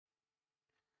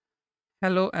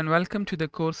Hello and welcome to the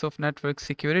course of Network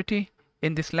Security.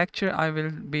 In this lecture, I will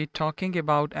be talking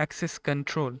about access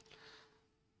control.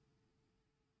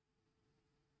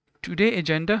 Today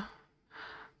agenda.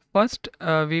 First,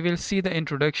 we will see the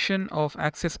introduction of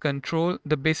access control,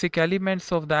 the basic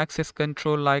elements of the access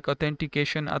control like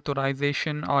authentication,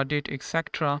 authorization, audit,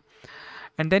 etc.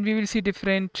 And then we will see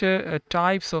different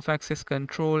types of access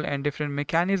control and different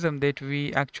mechanisms that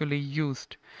we actually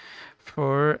used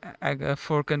for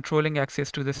controlling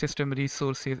access to the system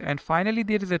resources. And finally,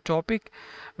 there is a topic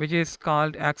which is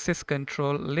called access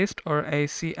control list or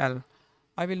ACL.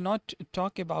 I will not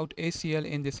talk about ACL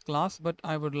in this class, but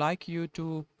I would like you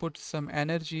to put some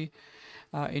energy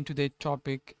into that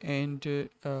topic and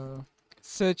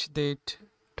search that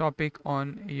topic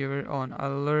on your own.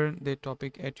 I'll learn that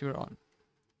topic at your own.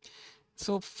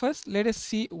 So first, let us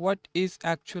see what is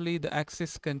actually the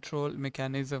access control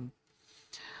mechanism.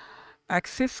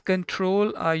 Access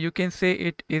control, you can say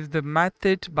it is the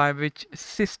method by which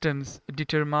systems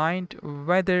determine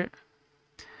whether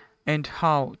and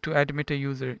how to admit a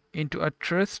user into a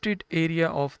trusted area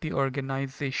of the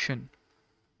organization.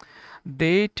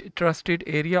 That trusted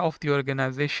area of the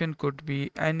organization could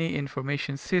be any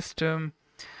information system,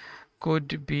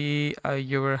 could be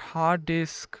your hard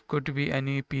disk, could be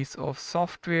any piece of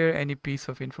software, any piece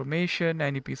of information,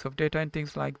 any piece of data, and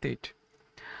things like that.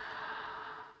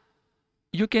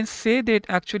 You can say that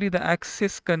actually the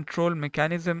access control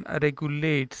mechanism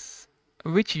regulates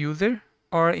which user,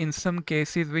 or in some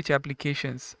cases which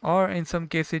applications, or in some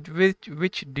cases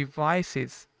which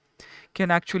devices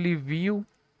can actually view,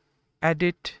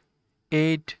 edit,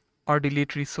 add, or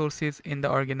delete resources in the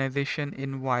organization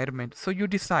environment. So you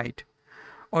decide,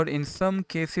 or in some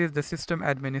cases the system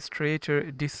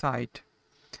administrator decide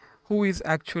who is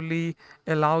actually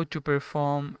allowed to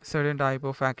perform certain type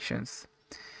of actions.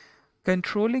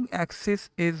 Controlling access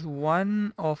is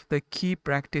one of the key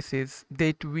practices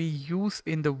that we use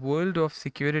in the world of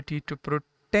security to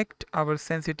protect our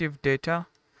sensitive data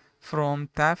from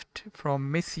theft,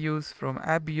 from misuse, from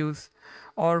abuse,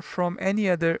 or from any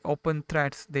other open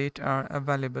threats that are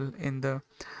available in the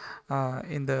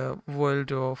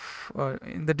world of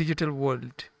in the digital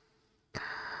world.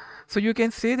 So you can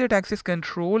say that access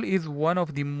control is one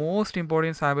of the most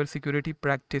important cybersecurity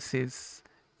practices,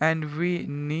 and we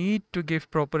need to give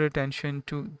proper attention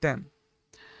to them.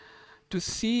 To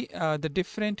see the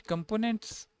different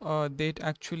components that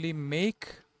actually make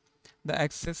the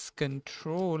access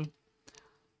control,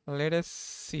 let us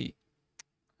see.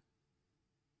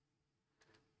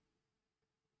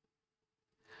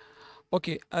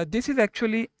 Okay, this is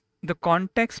actually the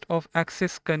context of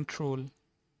access control.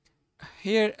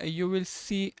 Here you will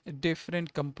see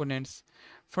different components.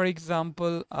 For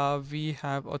example, we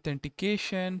have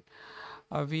authentication,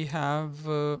 we have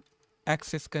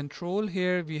access control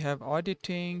here, we have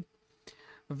auditing,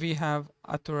 we have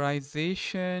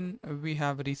authorization, we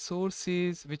have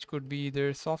resources, which could be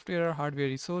either software or hardware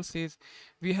resources.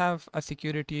 We have a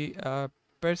security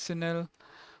personnel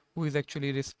who is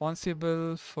actually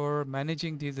responsible for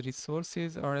managing these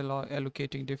resources or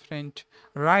allocating different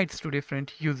rights to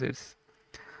different users.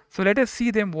 So let us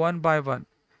see them one by one.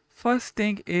 First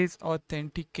thing is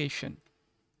authentication.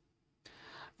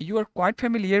 You are quite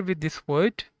familiar with this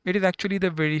word. It is actually the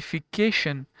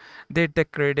verification that the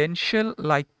credential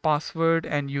like password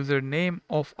and username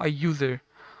of a user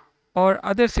or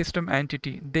other system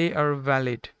entity, they are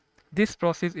valid. This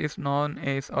process is known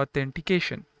as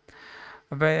authentication,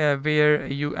 where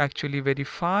you actually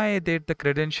verify that the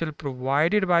credential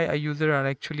provided by a user are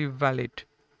actually valid.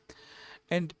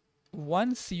 And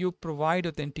once you provide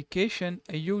authentication,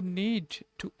 you need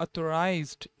to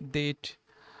authorize that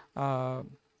uh,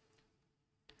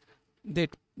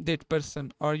 that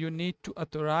person, or you need to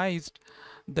authorize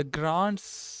the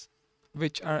grants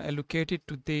which are allocated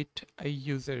to that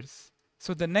users.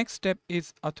 So the next step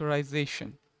is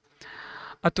authorization.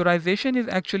 Authorization is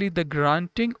actually the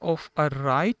granting of a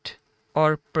right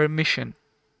or permission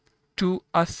to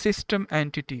a system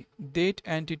entity. That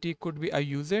entity could be a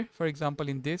user, for example,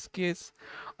 in this case,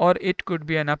 or it could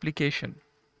be an application.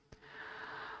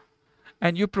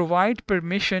 And you provide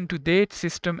permission to that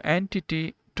system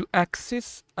entity to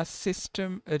access a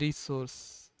system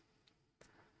resource.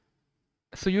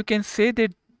 So you can say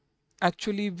that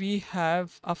actually we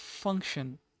have a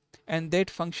function, and that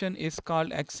function is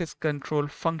called access control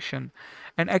function.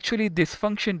 And actually this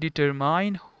function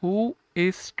determines who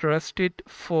is trusted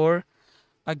for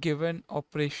a given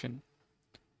operation.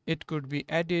 It could be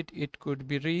edit, it could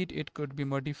be read, it could be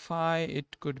modify, it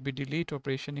could be delete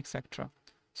operation, etc.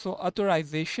 So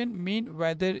authorization mean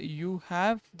whether you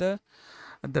have the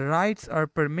The rights are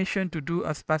permission to do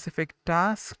a specific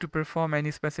task, to perform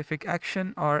any specific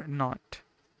action or not.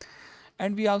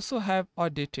 And we also have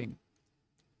auditing.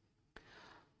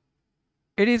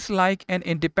 It is like an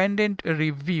independent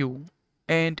review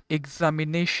and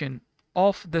examination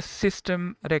of the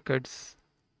system records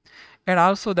and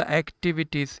also the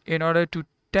activities in order to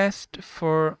test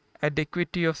for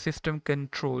adequacy of system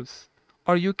controls.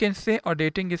 Or you can say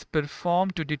auditing is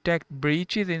performed to detect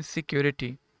breaches in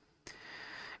security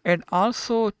and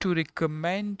also to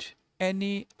recommend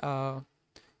any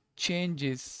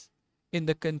changes in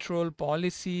the control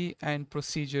policy and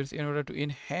procedures in order to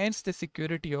enhance the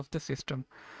security of the system.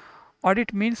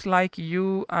 Audit means like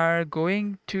you are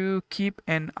going to keep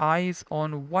an eyes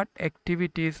on what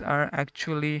activities are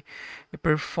actually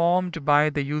performed by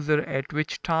the user, at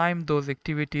which time those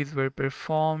activities were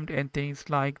performed and things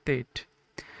like that.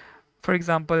 For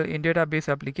example, in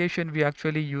database application, we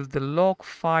actually use the log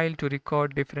file to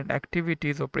record different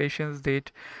activities, operations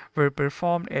that were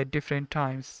performed at different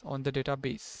times on the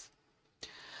database.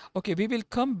 Okay, we will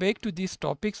come back to these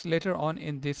topics later on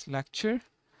in this lecture.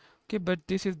 Okay, but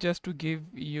this is just to give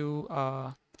you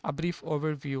a brief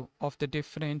overview of the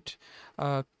different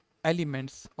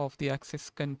elements of the access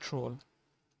control.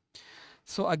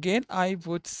 So again, I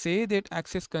would say that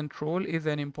access control is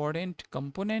an important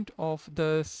component of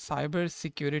the cyber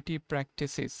security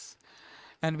practices,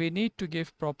 and we need to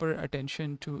give proper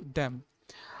attention to them.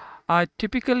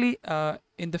 Typically,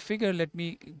 in the figure, let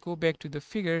me go back to the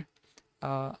figure.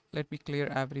 Let me clear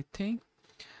everything.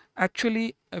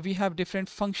 Actually, we have different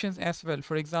functions as well.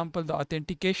 For example, the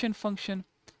authentication function,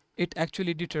 it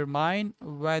actually determines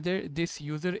whether this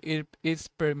user is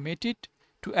permitted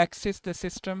to access the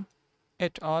system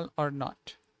at all or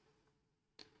not.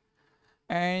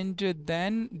 And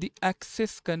then the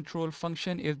access control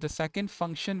function is the second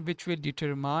function, which will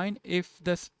determine if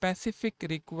the specific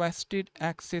requested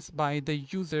access by the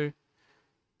user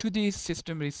to these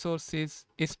system resources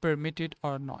is permitted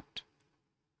or not.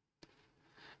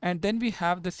 And then we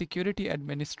have the security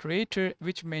administrator,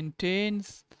 which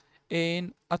maintains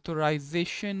an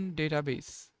authorization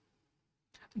database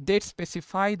that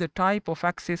specify the type of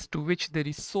access to which the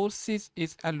resources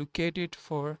is allocated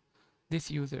for this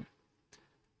user.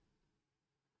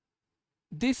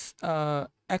 This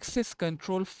access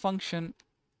control function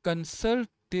consults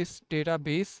this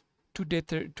database to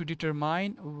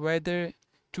determine whether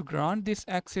to grant this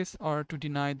access or to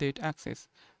deny that access.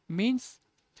 Means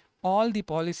all the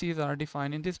policies are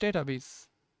defined in this database.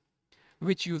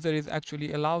 Which user is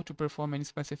actually allowed to perform any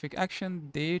specific action,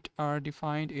 that are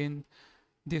defined in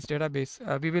this database.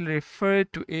 We will refer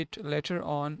to it later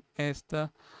on as the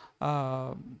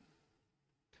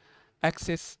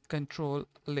access control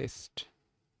list.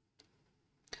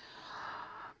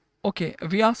 Okay,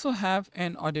 we also have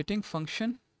an auditing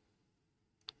function,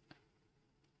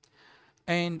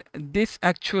 and this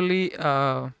actually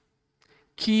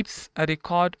keeps a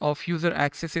record of user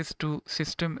accesses to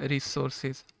system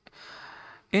resources.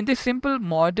 In this simple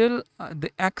model,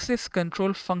 the access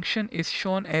control function is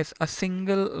shown as a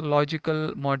single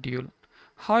logical module.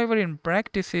 However, in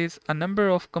practices, a number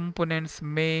of components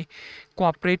may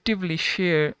cooperatively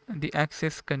share the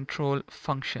access control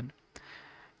function.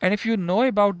 And if you know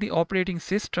about the operating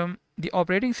system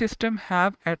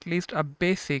have at least a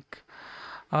basic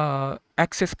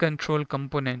access control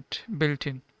component built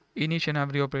in each and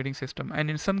every operating system. And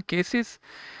in some cases,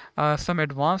 some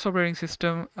advanced operating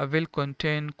system will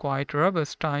contain quite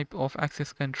robust type of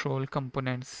access control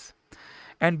components.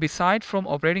 And beside from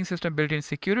operating system built-in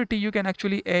security, you can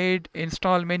actually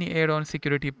install many add-on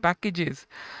security packages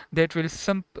that will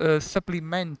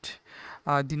supplement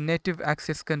the native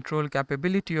access control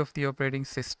capability of the operating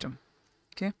system.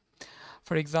 Okay,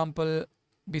 for example,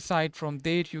 beside from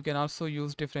that, you can also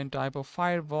use different type of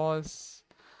firewalls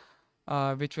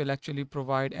which will actually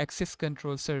provide access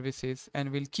control services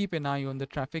and will keep an eye on the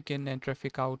traffic in and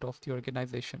traffic out of the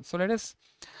organization. So let us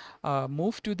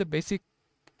move to the basic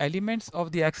elements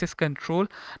of the access control.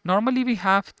 Normally we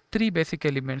have three basic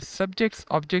elements: subjects,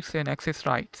 objects, and access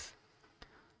rights.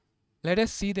 Let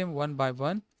us see them one by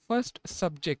one. First,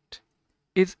 subject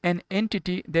is an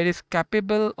entity that is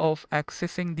capable of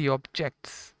accessing the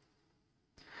objects.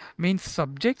 Means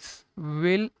subjects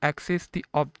will access the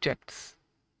objects.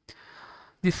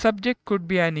 The subject could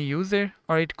be any user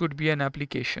or it could be an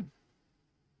application.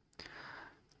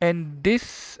 And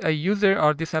this user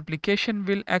or this application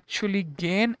will actually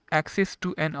gain access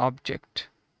to an object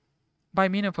by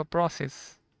means of a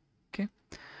process. Okay,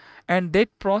 and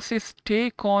that process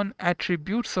take on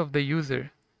attributes of the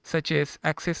user such as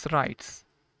access rights.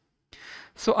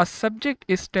 So a subject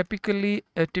is typically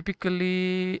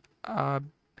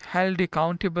held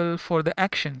accountable for the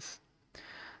actions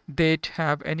they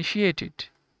have initiated.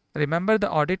 Remember the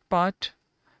audit part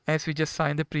as we just saw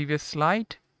in the previous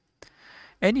slide?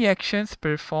 Any actions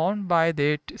performed by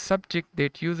that subject,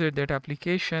 that user, that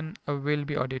application will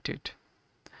be audited.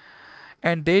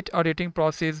 And that auditing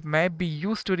process may be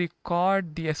used to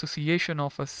record the association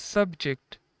of a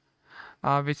subject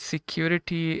with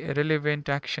security relevant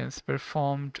actions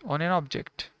performed on an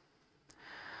object.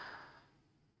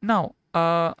 Now,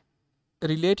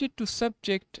 related to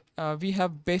subject, we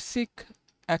have basic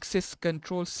access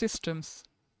control systems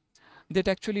that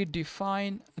actually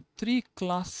define three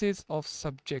classes of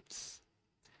subjects,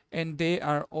 and they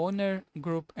are owner,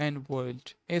 group, and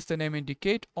world. As the name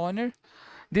indicates, owner,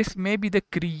 this may be the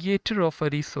creator of a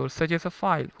resource such as a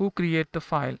file. Who create the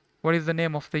file? What is the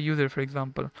name of the user, for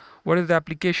example? What is the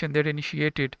application that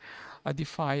initiated the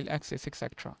file access,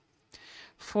 etc.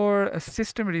 For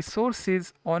system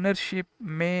resources, ownership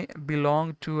may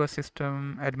belong to a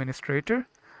system administrator.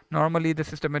 Normally the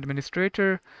system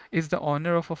administrator is the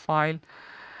owner of a file,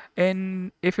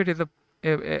 and if it is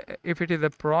a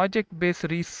project-based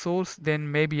resource, then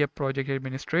maybe a project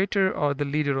administrator or the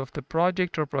leader of the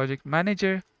project or project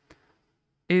manager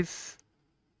is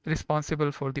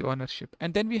responsible for the ownership.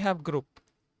 And then we have group.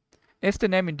 As the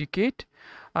name indicate,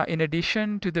 in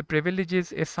addition to the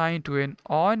privileges assigned to an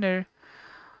owner,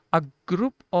 a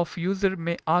group of user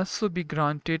may also be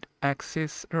granted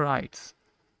access rights.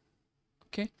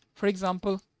 Okay, for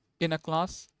example, in a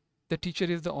class, the teacher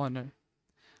is the owner.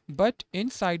 But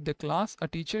inside the class, a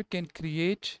teacher can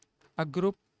create a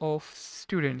group of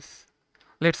students.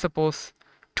 Let's suppose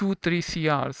 2-3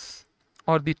 CRs,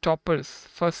 or the toppers,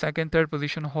 first, second, third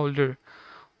position holder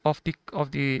of the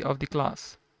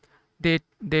class.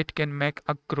 That can make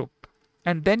a group,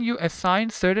 and then you assign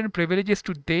certain privileges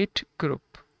to that group.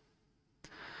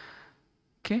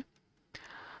 Okay.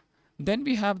 Then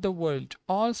we have the world.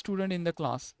 All student in the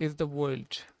class is the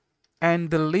world, and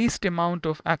the least amount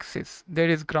of access that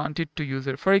is granted to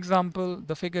user. For example,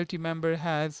 the faculty member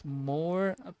has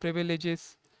more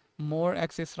privileges, more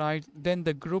access rights than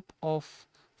the group of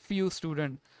few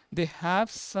students. They have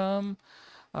some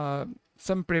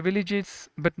privileges,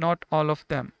 but not all of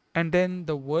them. And then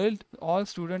the world, all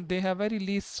students, they have very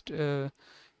least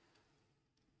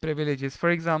privileges. For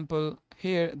example,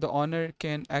 here the owner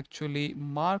can actually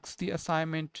marks the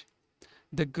assignment,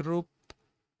 the group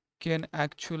can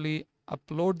actually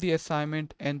upload the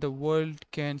assignment, and the world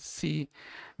can see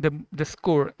the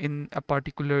score in a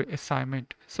particular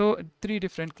assignment. So 3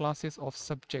 different classes of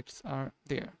subjects are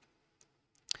there.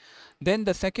 Then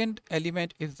the second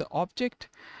element is the object.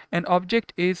 An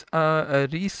object is a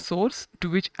resource to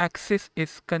which access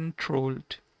is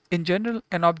controlled. In general,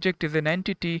 an object is an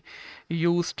entity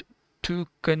used to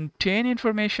contain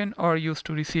information or used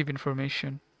to receive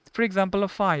information. For example, a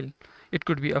file. It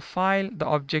could be a file, the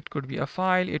object could be a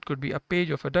file, it could be a page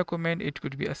of a document, it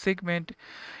could be a segment,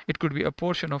 it could be a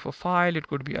portion of a file, it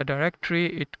could be a directory,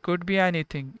 it could be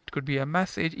anything, it could be a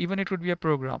message, even it could be a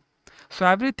program. So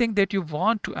everything that you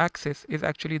want to access is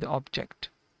actually the object.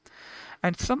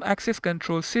 And some access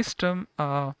control system,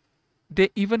 they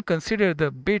even consider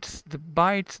the bits, the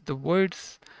bytes, the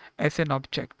words as an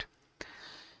object.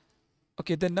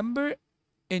 Okay, the number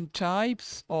in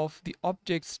types of the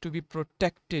objects to be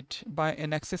protected by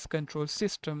an access control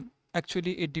system,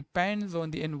 actually it depends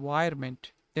on the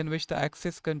environment in which the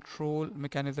access control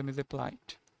mechanism is applied.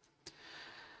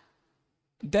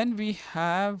 Then we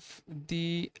have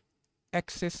the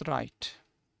access right,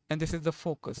 and this is the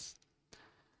focus.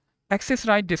 Access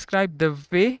right describes the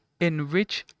way in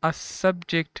which a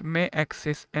subject may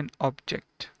access an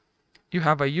object. You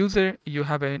have a user, you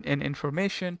have an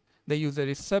information, the user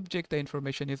is subject, the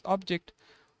information is object,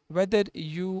 whether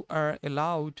you are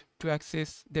allowed to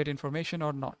access that information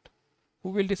or not. Who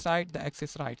will decide the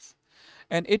access rights?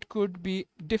 And it could be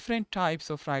different types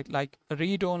of right, like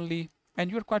read only, and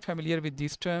you're quite familiar with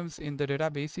these terms in the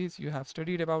databases, you have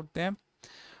studied about them.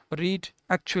 Read,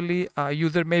 actually a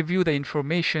user may view the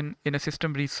information in a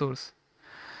system resource.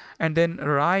 And then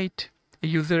write, a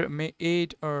user may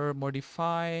add or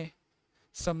modify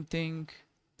something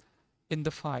in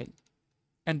the file.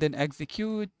 And then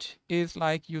execute is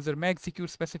like user may execute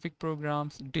specific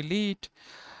programs. Delete,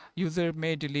 user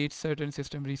may delete certain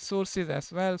system resources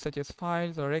as well, such as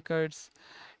files or records.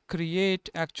 Create,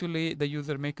 actually the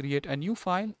user may create a new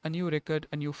file, a new record,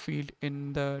 a new field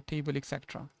in the table,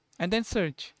 etc. And then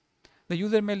search, the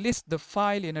user may list the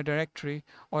file in a directory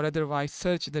or otherwise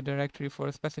search the directory for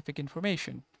a specific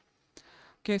information.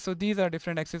 Okay, so these are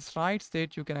different access rights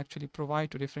that you can actually provide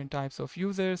to different types of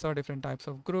users or different types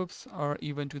of groups or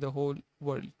even to the whole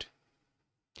world.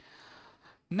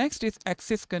 Next is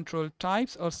access control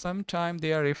types, or sometimes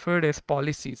they are referred as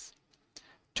policies.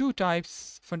 Two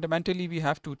types, fundamentally we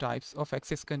have two types of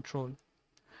access control: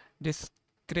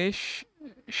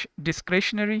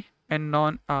 discretionary and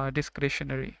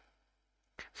non-discretionary.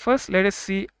 First, let us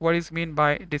see what is meant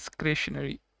by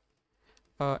discretionary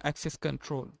access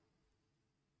control.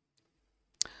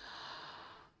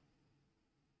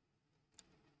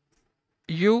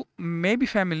 You may be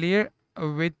familiar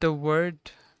with the word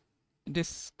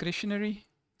discretionary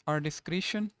or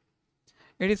discretion.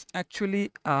 It is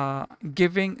actually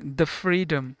giving the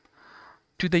freedom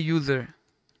to the user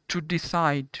to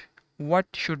decide what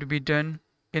should be done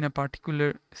in a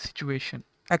particular situation.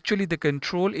 Actually, the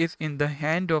control is in the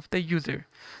hand of the user.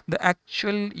 The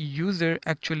actual user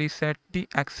actually set the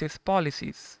access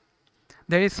policies.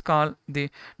 That is called the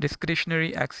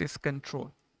discretionary access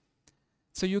control.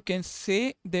 So you can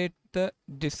say that the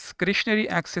discretionary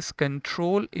access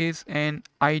control is an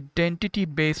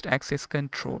identity-based access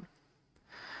control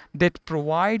that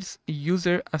provides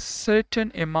user a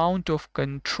certain amount of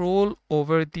control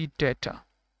over the data.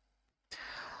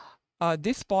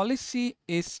 This policy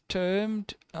is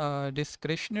termed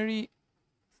discretionary.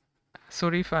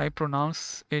 Sorry if I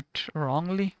pronounce it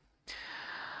wrongly.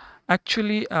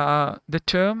 Actually, the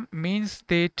term means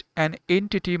that an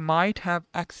entity might have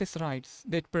access rights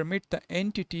that permit the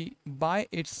entity by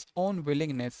its own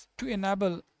willingness to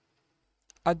enable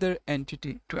other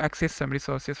entity to access some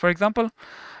resources. For example,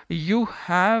 you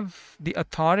have the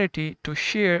authority to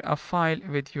share a file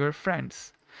with your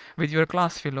friends, with your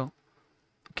class fellow.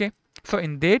 Okay, so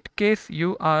in that case,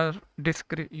 you are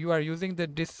using the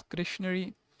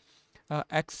discretionary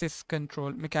access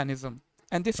control mechanism.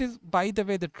 And this is, by the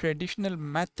way, the traditional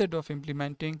method of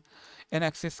implementing an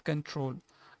access control.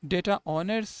 Data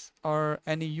owners or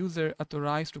any user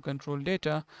authorized to control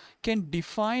data can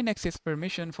define access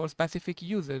permission for specific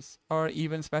users or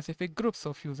even specific groups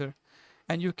of users.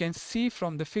 And you can see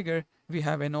from the figure, we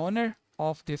have an owner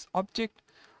of this object,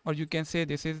 or you can say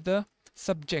this is the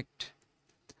subject,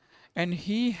 and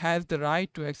he has the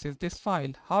right to access this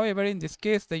file. However, in this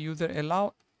case, the user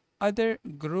allow other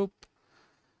group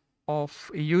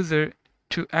of user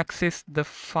to access the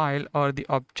file or the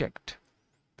object.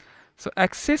 So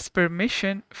access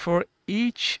permission for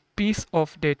each piece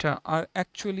of data are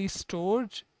actually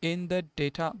stored in the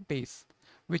database,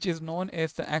 which is known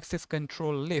as the access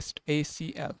control list,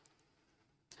 ACL.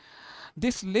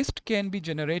 This list can be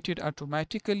generated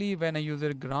automatically when a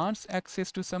user grants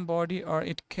access to somebody, or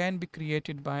it can be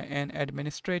created by an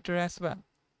administrator as well.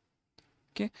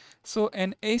 Okay, so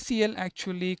an ACL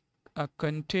actually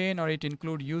contain, or it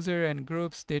include user and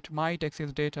groups that might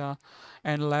access data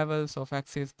and levels of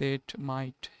access that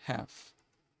might have.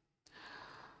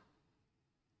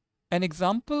 An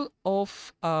example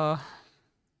of a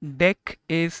DEC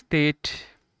is that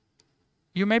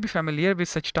you may be familiar with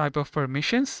such type of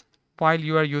permissions while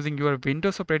you are using your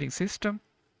Windows operating system.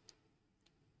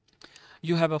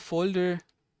 You have a folder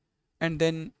and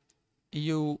then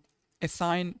you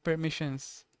assign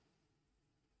permissions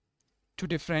to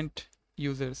different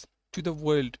users, to the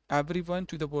world, everyone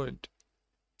to the world.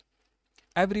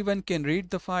 Everyone can read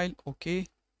the file, okay.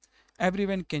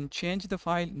 Everyone can change the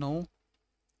file, no.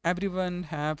 Everyone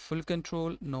have full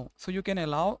control, no. So you can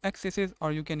allow accesses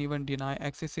or you can even deny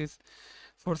accesses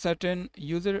for certain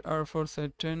user or for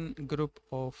certain group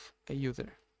of a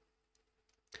user.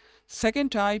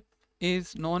 Second type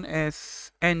is known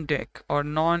as NDEC, or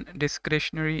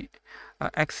non-discretionary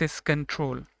access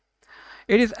control.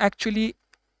 It is actually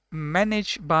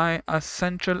managed by a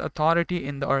central authority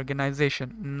in the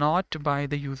organization, not by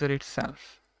the user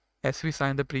itself, as we saw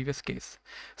in the previous case.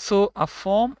 So a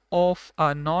form of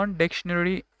a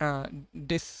non-discretionary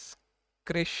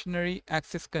discretionary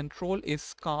access control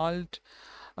is called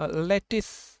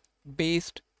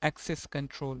lattice-based access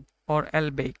control, or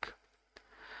LBAC.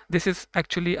 This is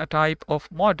actually a type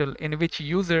of model in which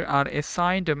users are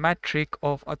assigned a metric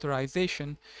of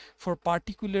authorization for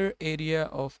particular area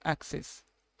of access.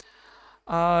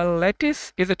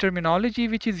 Lattice is a terminology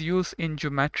which is used in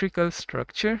geometrical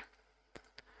structure.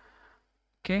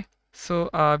 Okay, so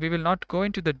we will not go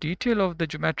into the detail of the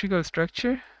geometrical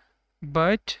structure,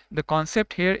 but the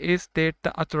concept here is that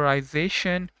the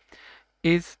authorization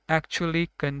is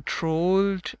actually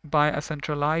controlled by a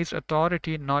centralized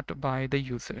authority, not by the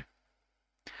user.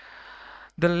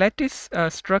 The lattice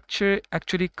structure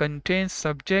actually contains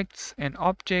subjects and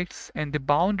objects, and the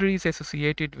boundaries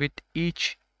associated with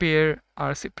each pair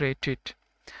are separated.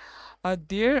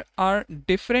 There are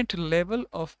different level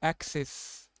of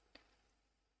access,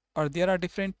 or there are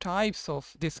different types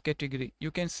of this category. You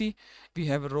can see we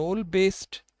have role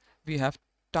based, we have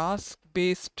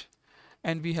task-based,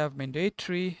 and we have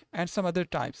mandatory and some other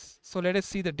types. So let us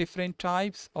see the different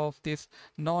types of this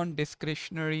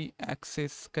non-discretionary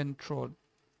access control.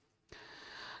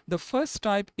 The first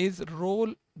type is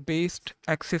role-based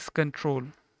access control,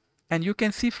 and you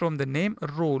can see from the name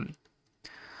role.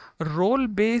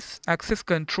 Role-based access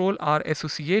control are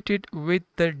associated with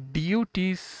the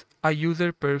duties a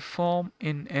user perform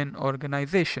in an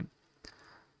organization.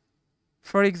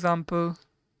 For example,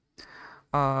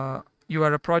 you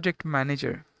are a project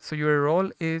manager, so your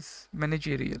role is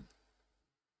managerial.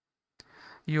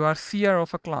 You are CR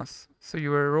of a class, so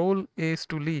your role is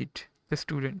to lead the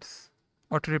students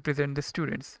or to represent the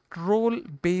students.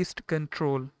 Role-based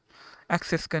control,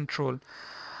 access control.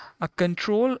 A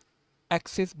control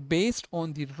access based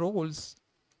on the roles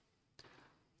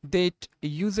that a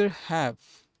user have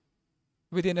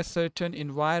within a certain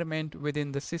environment,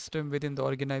 within the system, within the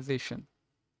organization.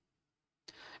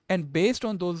 And based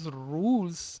on those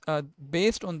rules,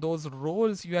 based on those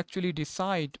roles, you actually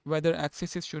decide whether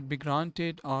accesses should be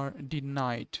granted or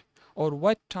denied, or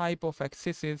what type of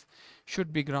accesses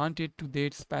should be granted to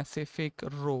that specific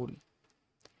role.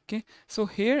 Okay, so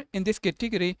here in this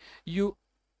category, you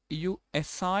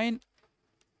assign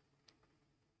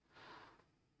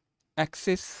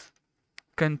access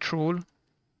control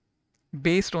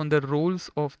based on the roles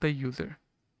of the user.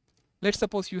 Let's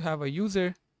suppose you have a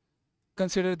user.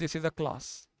 Consider this is a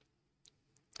class.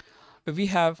 We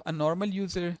have a normal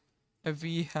user,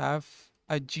 we have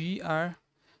a GR,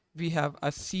 we have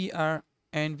a CR,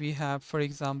 and we have, for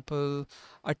example,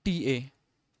 a TA.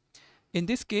 In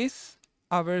this case,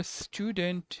 our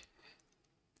student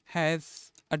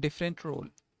has a different role,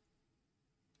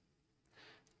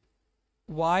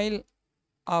 while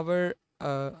our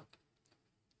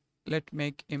let's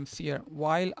make him CR,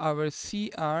 while our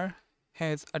CR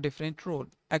has a different role.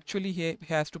 Actually, he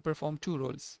has to perform two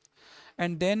roles.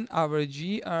 And then our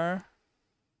GR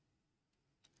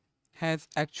has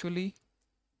actually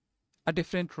a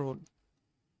different role.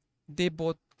 They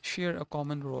both share a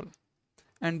common role.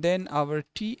 And then our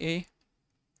TA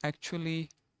actually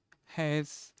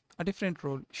has a different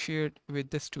role shared with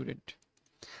the student.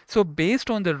 So based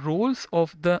on the roles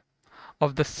of the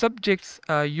subjects,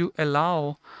 you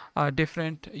allow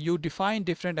you define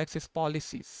different access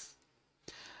policies.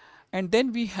 And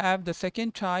then we have the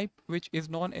second type, which is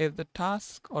known as the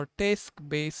task or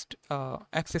task-based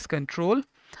access control.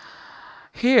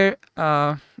 Here,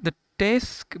 the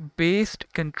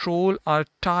task-based control are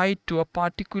tied to a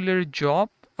particular job,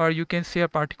 or you can say a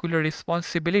particular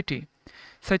responsibility,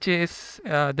 such as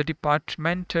the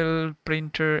departmental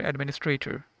printer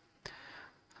administrator.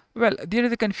 Well, there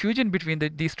is a confusion between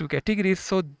these two categories,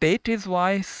 so that is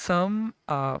why some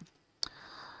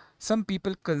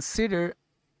people consider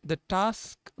the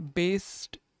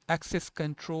task-based access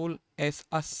control as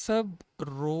a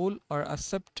sub-role or a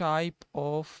subtype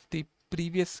of the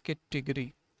previous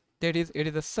category. That is, it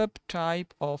is a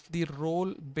subtype of the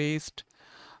role-based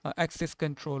access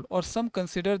control, or some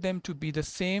consider them to be the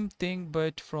same thing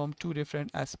but from two different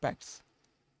aspects.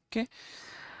 Okay,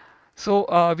 so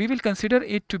we will consider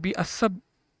it to be a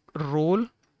sub-role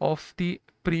of the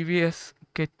previous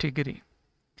category.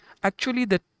 Actually,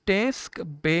 the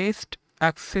task-based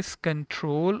access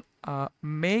control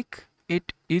make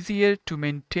it easier to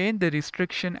maintain the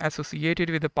restriction associated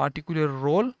with a particular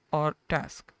role or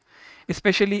task,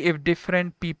 especially if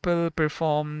different people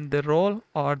perform the role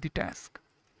or the task.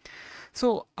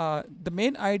 So the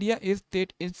main idea is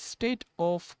that instead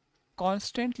of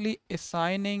constantly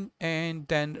assigning and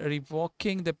then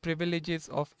revoking the privileges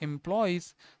of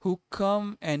employees who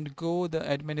come and go, the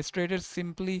administrators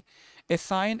simply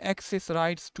assign access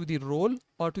rights to the role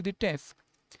or to the task.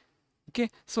 Okay,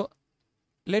 so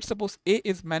let's suppose A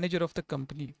is manager of the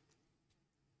company.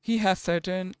 He has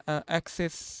certain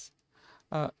access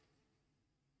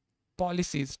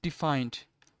policies defined.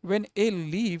 When A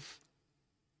leave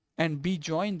and B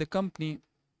join the company,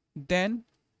 then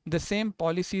the same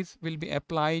policies will be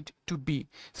applied to B.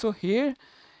 So here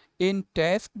in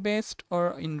task-based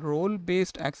or in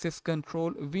role-based access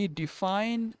control, we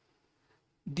define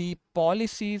the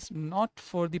policies not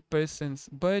for the persons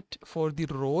but for the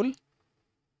role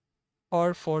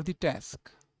or for the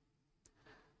task.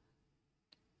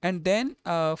 And then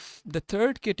the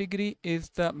third category is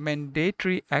the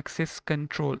mandatory access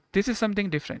control. This is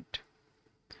something different.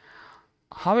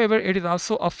 However, it is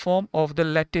also a form of the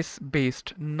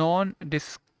lattice-based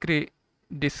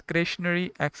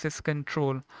non-discretionary access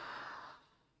control.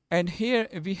 And here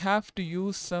we have to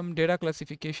use some data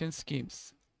classification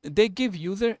schemes. They give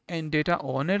user and data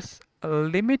owners a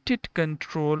limited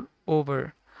control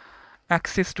over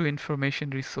access to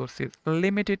information resources,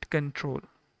 limited control.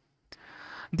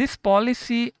 This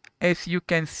policy, as you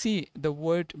can see the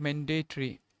word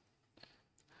mandatory,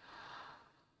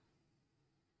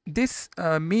 this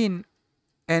mean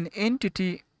an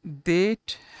entity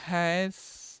that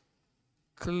has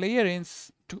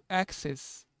clearance to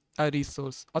access a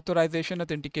resource, authorization,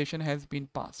 authentication has been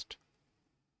passed.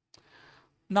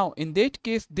 Now in that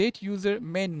case, that user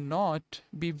may not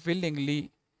be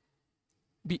willingly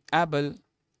be able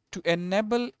to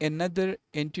enable another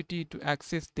entity to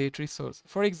access that resource.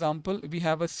 For example, we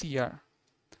have a CR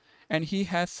and he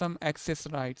has some access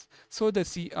rights. So the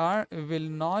CR will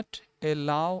not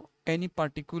allow any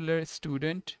particular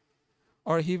student,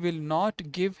 or he will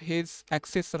not give his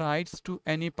access rights to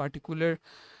any particular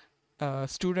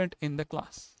student in the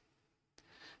class.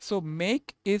 So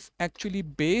make is actually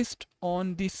based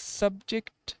on the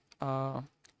subject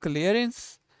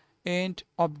clearance and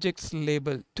objects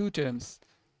label, two terms,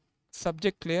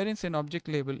 subject clearance and object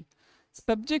label.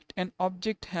 Subject and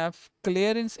object have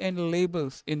clearance and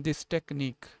labels in this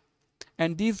technique,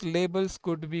 and these labels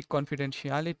could be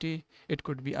confidentiality, it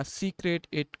could be a secret,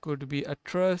 it could be a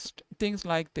trust, things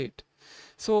like that.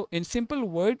 So in simple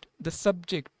word, the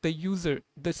subject, the user,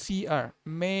 the CR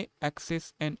may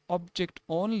access an object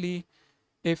only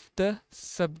if the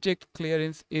subject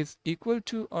clearance is equal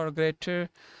to or greater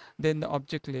than the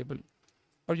object label.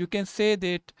 Or you can say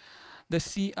that the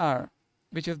CR,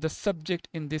 which is the subject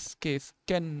in this case,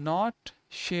 cannot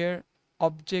share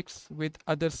objects with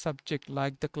other subject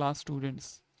like the class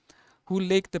students who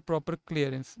lack the proper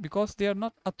clearance, because they are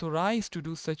not authorized to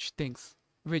do such things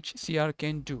which CR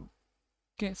can do.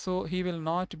 Okay, so he will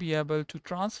not be able to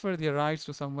transfer their rights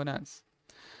to someone else.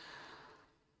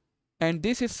 And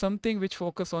this is something which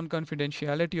focus on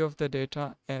confidentiality of the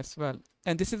data as well.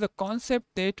 And this is a concept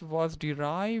that was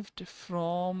derived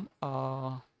from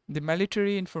the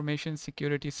military information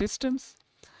security systems,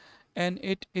 and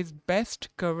it is best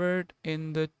covered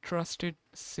in the trusted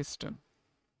system.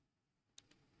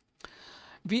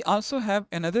 We also have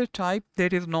another type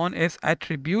that is known as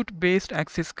attribute-based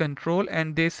access control,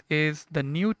 and this is the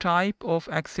new type of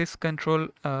access control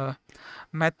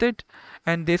method,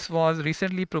 and this was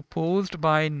recently proposed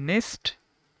by NIST.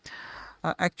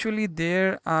 Actually,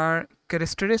 there are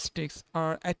characteristics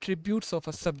or attributes of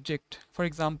a subject. For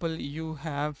example, you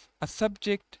have a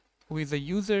subject who is a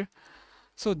user.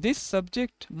 So this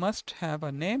subject must have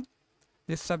a name,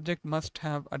 this subject must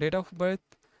have a date of birth,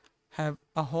 have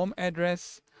a home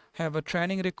address, have a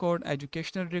training record,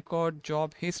 educational record,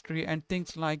 job history, and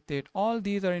things like that. All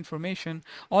these are information,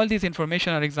 all these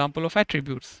information are example of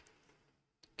attributes.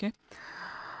 Okay.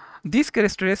 These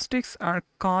characteristics are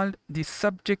called the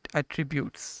subject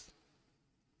attributes.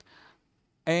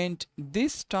 And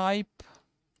this type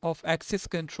of access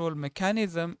control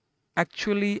mechanism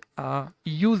actually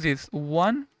uses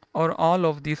one or all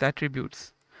of these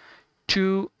attributes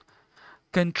to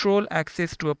control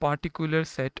access to a particular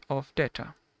set of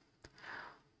data.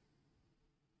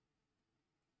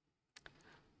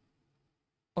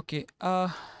 Okay,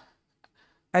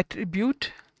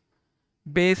 attribute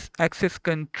based access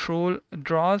control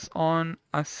draws on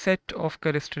a set of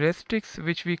characteristics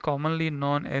which we commonly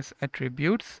known as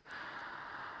attributes.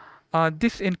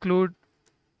 This include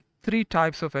three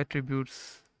types of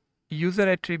attributes: user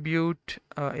attribute,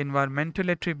 environmental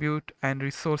attribute, and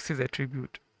resources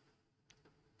attribute.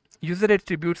 User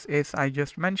attributes, as I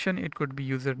just mentioned, it could be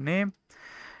username,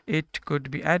 it could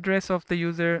be address of the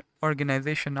user,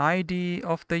 organization ID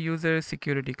of the user,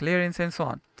 security clearance, and so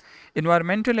on.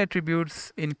 Environmental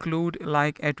attributes include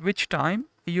like at which time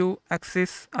you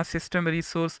access a system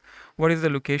resource, what is the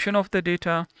location of the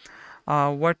data,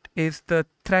 what is the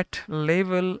threat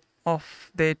level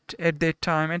of that at that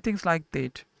time, and things like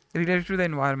that related to the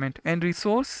environment. And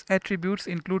resource attributes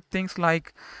include things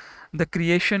like the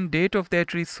creation date of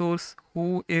that resource,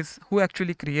 who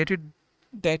actually created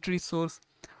that resource,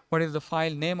 what is the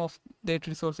file name of that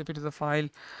resource if it is a file,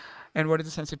 and what is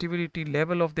the sensitivity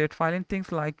level of that file, and things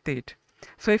like that.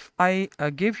 So if I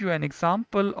give you an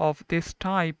example of this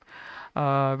type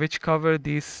which cover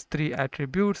these three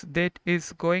attributes, that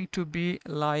is going to be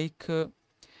like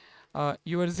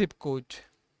your zip code.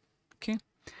 Okay,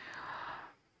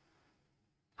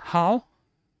 how?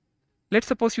 Let's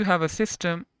suppose you have a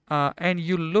system and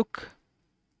you look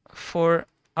for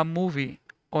a movie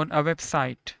on a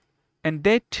website, and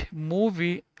that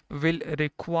movie will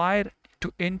require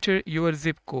to enter your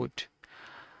zip code,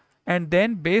 and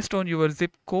then based on your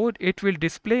zip code it will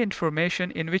display information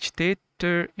in which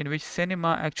theater, in which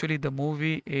cinema actually the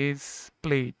movie is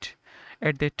played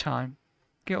at that time,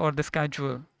 okay, or the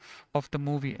schedule of the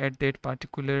movie at that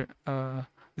particular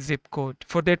zip code,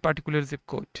 for that particular zip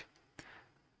code.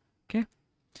 Okay,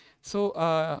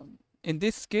 so in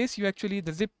this case, you actually,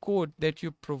 the zip code that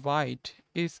you provide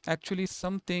is actually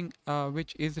something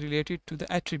which is related to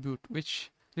the attribute,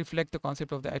 which reflect the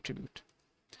concept of the attribute.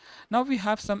 Now we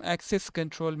have some access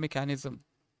control mechanism.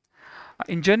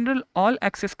 In general, all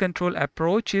access control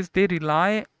approaches, they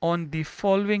rely on the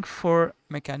following four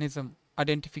mechanism: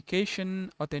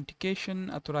 identification, authentication,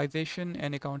 authorization,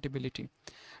 and accountability.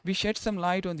 We shed some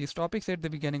light on these topics at the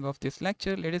beginning of this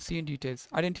lecture. Let us see in details.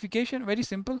 Identification, very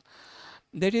simple.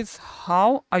 That is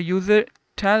how a user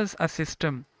tells a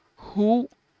system who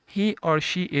he or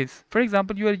she is. For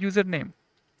example, your username,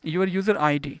 your user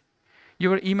ID,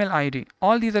 your email ID.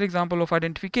 All these are example of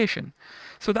identification.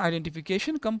 So the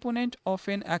identification component of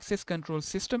an access control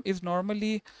system is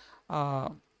normally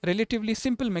relatively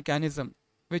simple mechanism,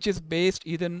 which is based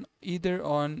either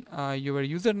on your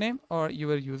username or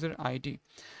your user ID.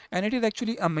 And it is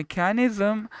actually a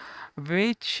mechanism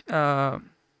which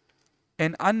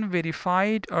an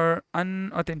unverified or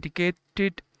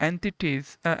unauthenticated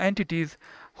entities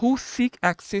who seek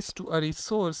access to a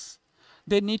resource,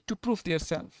 they need to prove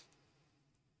themselves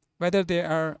whether they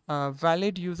are a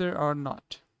valid user or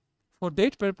not. For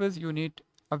that purpose, you need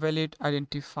a valid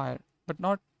identifier, but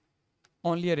not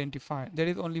only identifier. There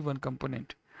is only one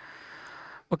component.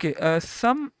 Okay,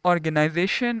 some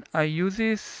organization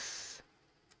uses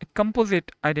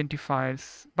composite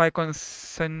identifiers by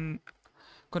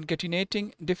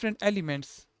concatenating different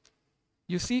elements.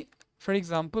 You see, for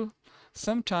example,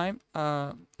 sometime,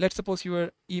 let's suppose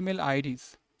your email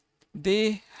IDs,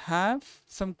 they have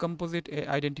some composite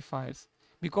identifiers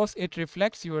because it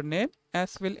reflects your name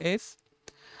as well as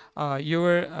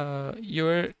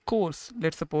your course.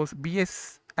 Let's suppose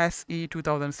BSSE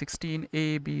 2016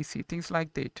 A, B, C, things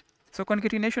like that. So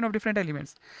concatenation of different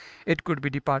elements. It could be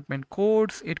department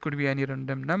codes, it could be any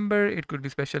random number, it could be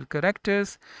special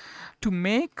characters to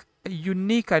make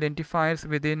unique identifiers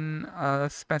within a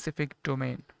specific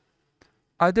domain.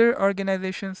 Other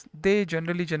organizations, they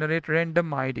generally generate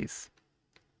random IDs.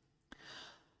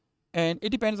 And it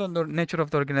depends on the nature of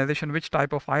the organization, which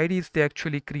type of IDs they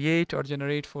actually create or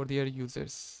generate for their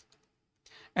users.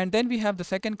 And then we have the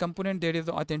second component, there is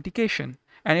the authentication.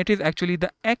 And it is actually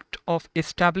the act of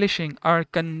establishing or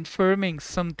confirming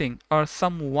something or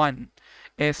someone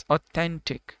as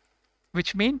authentic,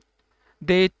 which means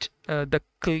that the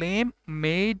claim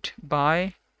made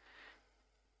by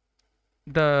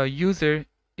the user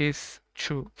is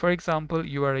true. For example,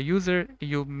 you are a user,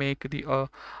 you make the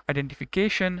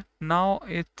identification. Now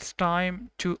it's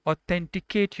time to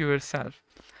authenticate yourself.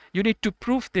 You need to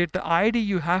prove that the ID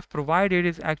you have provided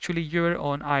is actually your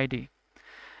own ID.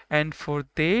 And for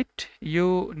that,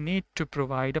 you need to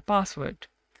provide a password.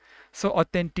 So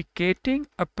authenticating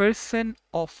a person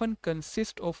often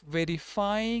consists of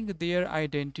verifying their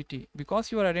identity,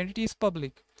 because your identity is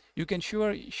public. You can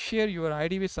share your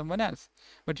ID with someone else,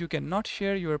 but you cannot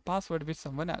share your password with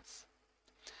someone else.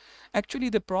 Actually,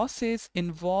 the process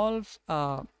involves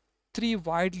three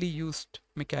widely used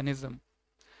mechanisms.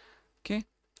 Okay,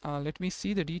 let me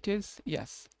see the details.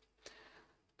 Yes.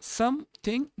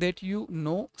 Something that you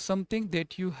know, something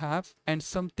that you have, and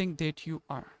something that you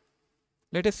are.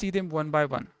 Let us see them one by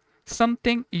one.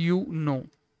 Something you know.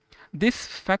 This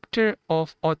factor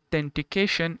of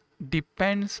authentication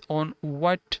depends on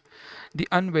what the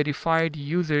unverified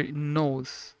user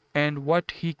knows and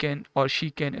what he can or she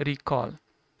can recall.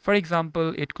 For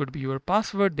example, it could be your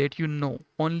password that you know,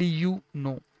 only you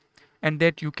know, and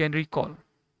that you can recall.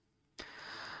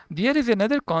 There is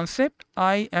another concept.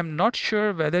 I am not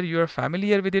sure whether you are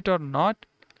familiar with it or not.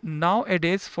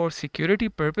 Nowadays, for security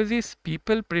purposes,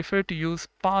 people prefer to use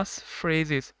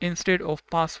passphrases instead of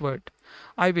password.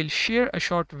 I will share a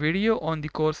short video on the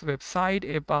course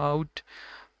website about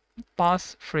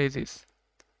passphrases.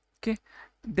 Okay,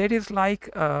 that is like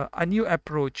a new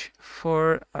approach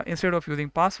for instead of using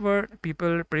password,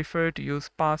 people prefer to use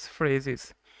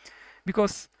passphrases,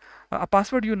 because a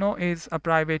password, you know, is a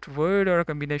private word or a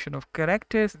combination of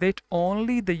characters that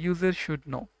only the user should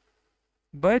know.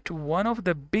 But one of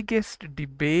the biggest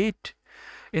debate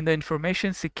in the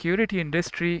information security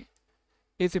industry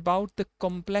is about the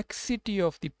complexity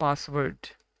of the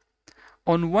password.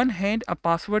 On one hand, a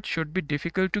password should be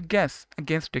difficult to guess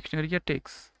against dictionary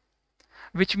attacks,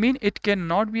 which means it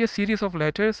cannot be a series of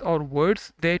letters or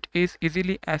words that is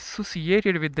easily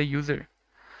associated with the user,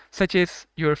 such as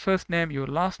your first name, your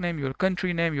last name, your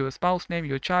country name, your spouse name,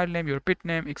 your child name, your pet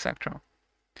name, etc.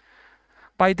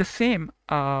 By the same,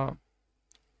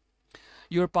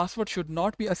 Your password should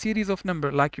not be a series of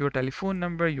numbers like your telephone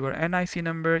number, your NIC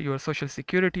number, your social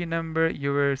security number,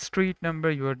 your street number,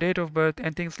 your date of birth,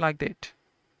 and things like that.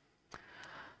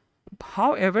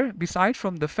 However, beside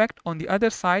from the fact, on the other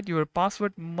side, your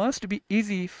password must be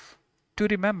easy to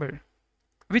remember,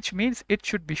 which means it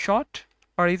should be short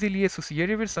or easily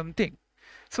associated with something.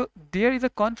 So there is a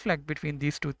conflict between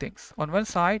these two things. On one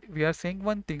side, we are saying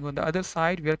one thing. On the other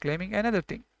side, we are claiming another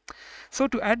thing. So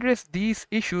to address these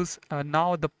issues,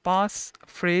 now the pass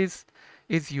phrase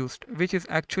is used, which is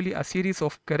actually a series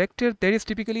of characters that is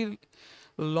typically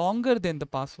longer than the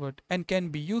password and can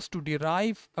be used to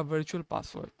derive a virtual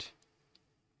password.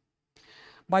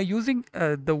 By using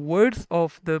the words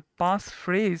of the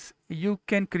passphrase, you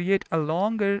can create a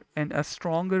longer and a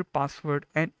stronger password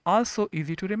and also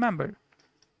easy to remember.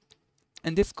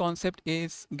 And this concept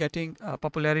is getting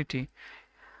popularity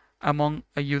among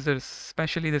users,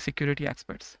 especially the security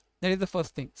experts. That is the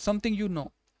first thing, something you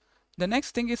know. The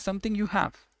next thing is something you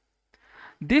have.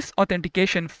 This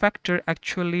authentication factor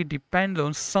actually depends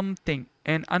on something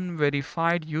an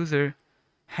unverified user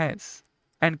has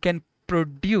and can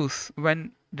produce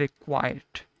when required.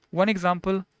 One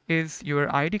example is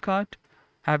your ID card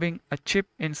having a chip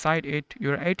inside it,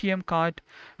 your ATM card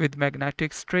with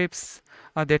magnetic strips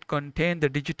that contain the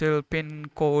digital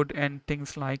PIN code and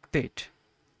things like that.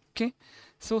 Okay,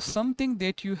 so something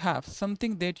that you have,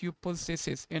 something that you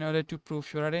possess in order to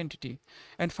prove your identity.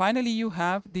 And finally, you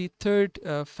have the third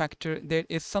factor, that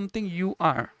is something you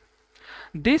are.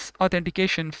 This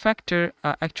authentication factor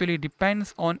actually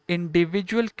depends on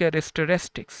individual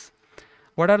characteristics.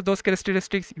 What are those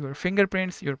characteristics? Your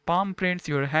fingerprints, your palm prints,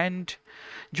 your hand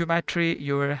geometry,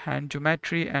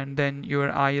 and then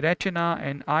your eye retina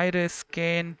and iris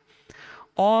scan.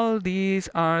 All these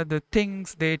are the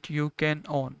things that you can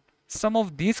own. Some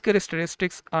of these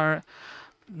characteristics are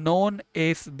known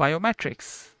as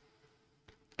biometrics.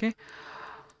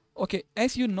 Okay,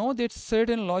 as you know that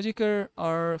certain logical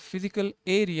or physical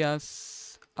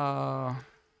areas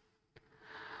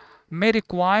may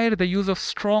require the use of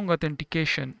strong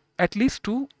authentication. At least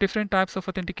two different types of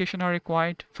authentication are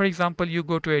required. For example, you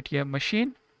go to ATM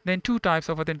machine, then two types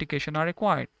of authentication are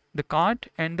required, the card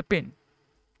and the PIN.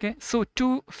 Okay, so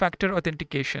two-factor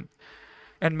authentication.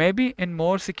 And maybe in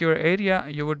more secure area,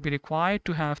 you would be required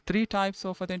to have three types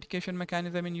of authentication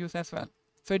mechanism in use as well.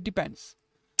 So it depends.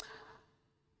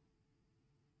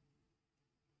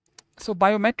 So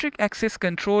biometric access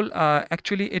control,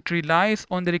 actually it relies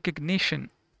on the recognition.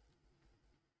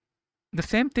 The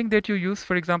same thing that you use,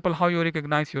 for example, how you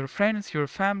recognize your friends, your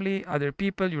family, other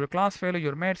people, your class fellow,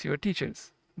 your mates, your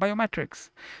teachers. Biometrics.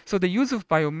 So the use of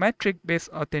biometric-based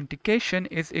authentication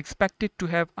is expected to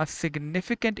have a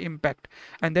significant impact,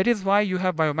 and that is why you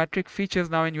have biometric features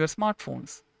now in your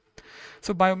smartphones.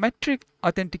 So biometric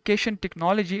authentication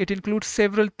technology, it includes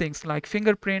several things like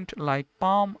fingerprint, like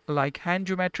palm, like hand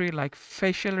geometry, like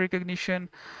facial recognition,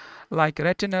 like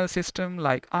retinal system,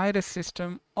 like iris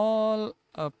system, all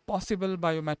possible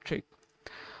biometric.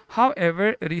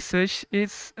 However,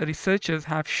 researchers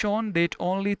have shown that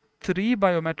only three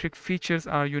biometric features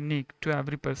are unique to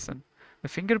every person: the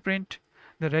fingerprint,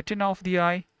 the retina of the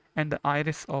eye, and the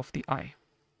iris of the eye.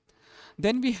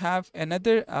 Then we have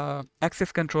another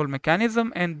access control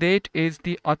mechanism, and that is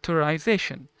the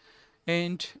authorization.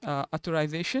 And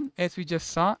authorization, as we just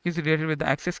saw, is related with the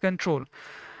access control.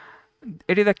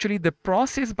 It is actually the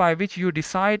process by which you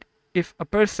decide if a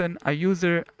person, a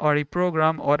user, or a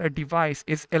program, or a device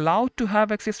is allowed to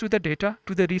have access to the data,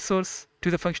 to the resource, to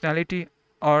the functionality,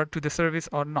 or to the service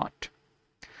or not.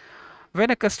 When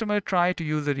a customer tries to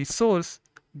use a resource,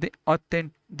 the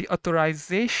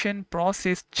authorization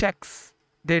process checks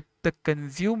that the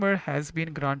consumer has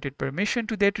been granted permission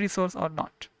to that resource or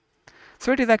not.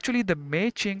 So it is actually the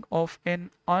matching of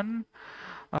an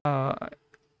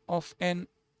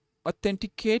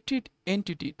authenticated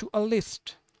entity to a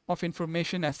list of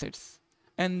information assets,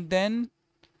 and then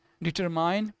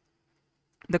determine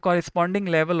the corresponding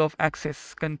level of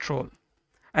access control.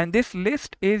 And this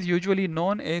list is usually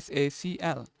known as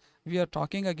ACL. We are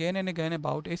talking again and again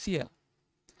about ACL.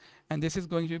 And this is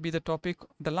going to be the topic,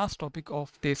 the last topic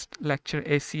of this lecture,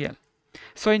 ACL.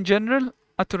 So in general,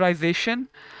 authorization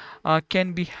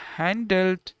can be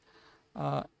handled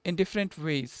in different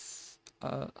ways.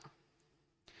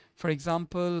 For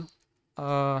example,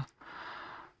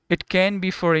 it can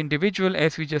be for individual,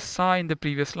 as we just saw in the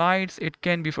previous slides. It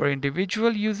can be for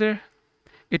individual user.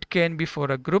 It can be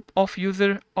for a group of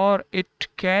user, or it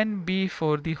can be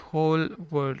for the whole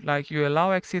world, like you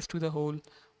allow access to the whole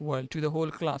world, to the whole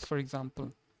class, for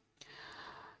example.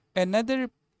 Another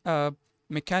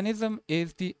mechanism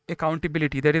is the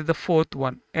accountability. That is the fourth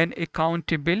one. And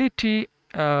accountability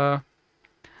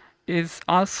is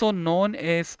also known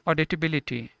as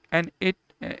auditability, and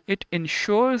it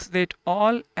ensures that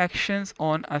all actions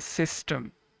on a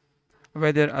system,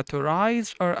 whether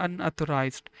authorized or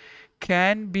unauthorized,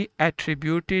 can be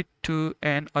attributed to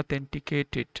an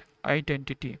authenticated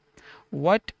identity.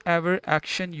 Whatever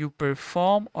action you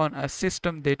perform on a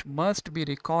system, that must be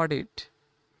recorded.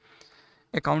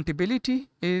 Accountability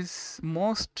is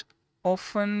most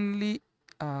oftenly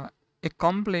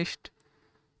accomplished,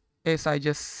 as I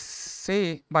just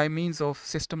say, by means of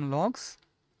system logs,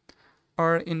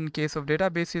 or in case of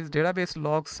databases, database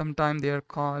logs. Sometimes they are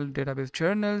called database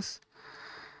journals.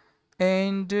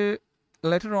 And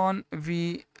later on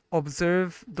we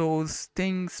observe those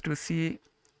things to see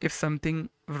if something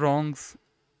wrongs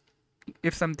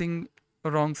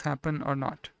happen or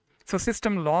not. So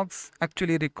system logs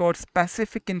actually record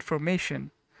specific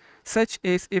information, such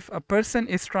as if a person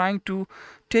is trying to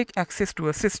take access to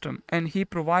a system and he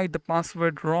provide the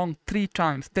password wrong 3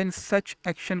 times, then such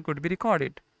action could be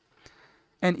recorded,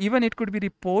 and even it could be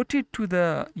reported to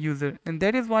the user. And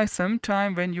that is why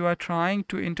sometime when you are trying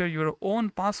to enter your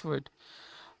own password,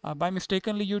 by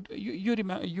mistakenly you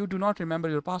do not remember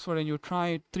your password and you try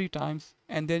it 3 times,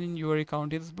 and then your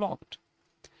account is blocked,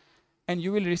 and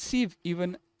you will receive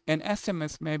even an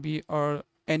SMS maybe, or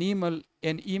an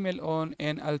email on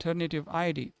an alternative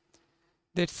ID,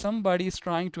 that somebody is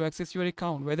trying to access your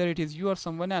account, whether it is you or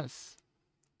someone else.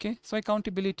 Okay, so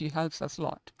accountability helps us a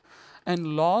lot.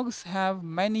 And logs have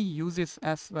many uses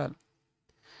as well.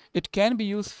 It can be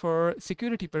used for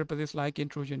security purposes like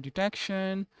intrusion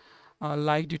detection,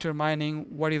 like determining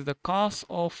what is the cause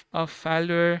of a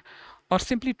failure, or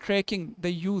simply tracking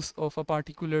the use of a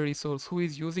particular resource, who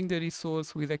is using the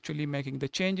resource, who is actually making the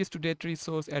changes to that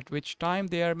resource, at which time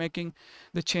they are making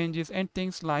the changes, and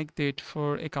things like that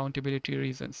for accountability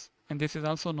reasons. And this is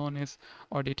also known as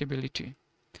auditability.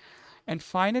 And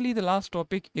finally, the last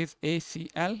topic is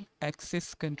ACL,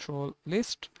 Access Control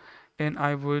List. And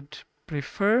I would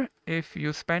prefer if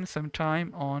you spend some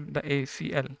time on the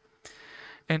ACL.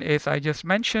 And as I just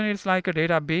mentioned, it's like a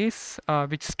database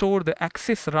which stores the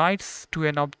access rights to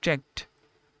an object.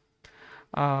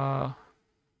 And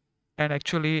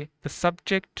actually the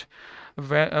subject,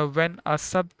 when a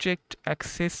subject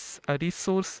access a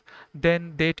resource,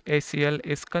 then that ACL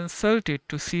is consulted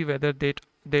to see whether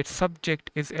that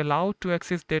subject is allowed to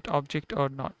access that object or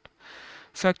not.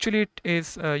 So actually it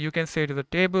is, you can say it is a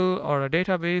table or a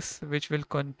database which will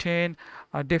contain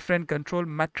different control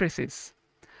matrices,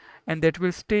 and that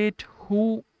will state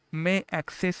who may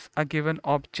access a given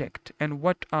object and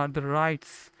what are the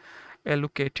rights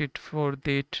allocated for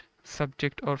that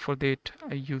subject or for that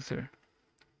user.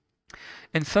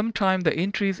 And sometimes the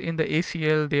entries in the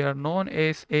ACL, they are known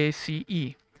as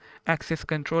ACE, access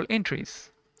control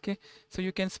entries. Okay, so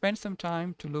you can spend some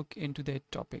time to look into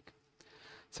that topic.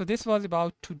 So this was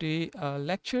about today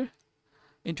lecture.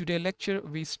 In today's lecture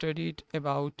we studied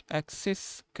about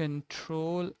access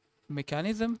control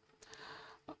mechanism.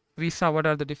 We saw what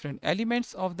are the different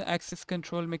elements of the access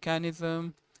control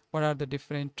mechanism, what are the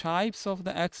different types of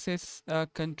the access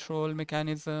control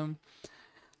mechanism,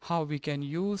 how we can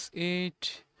use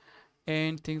it,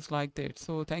 and things like that.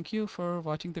 So thank you for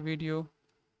watching the video.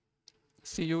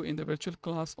 See you in the virtual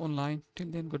class online.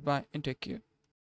 Till then, goodbye and take care.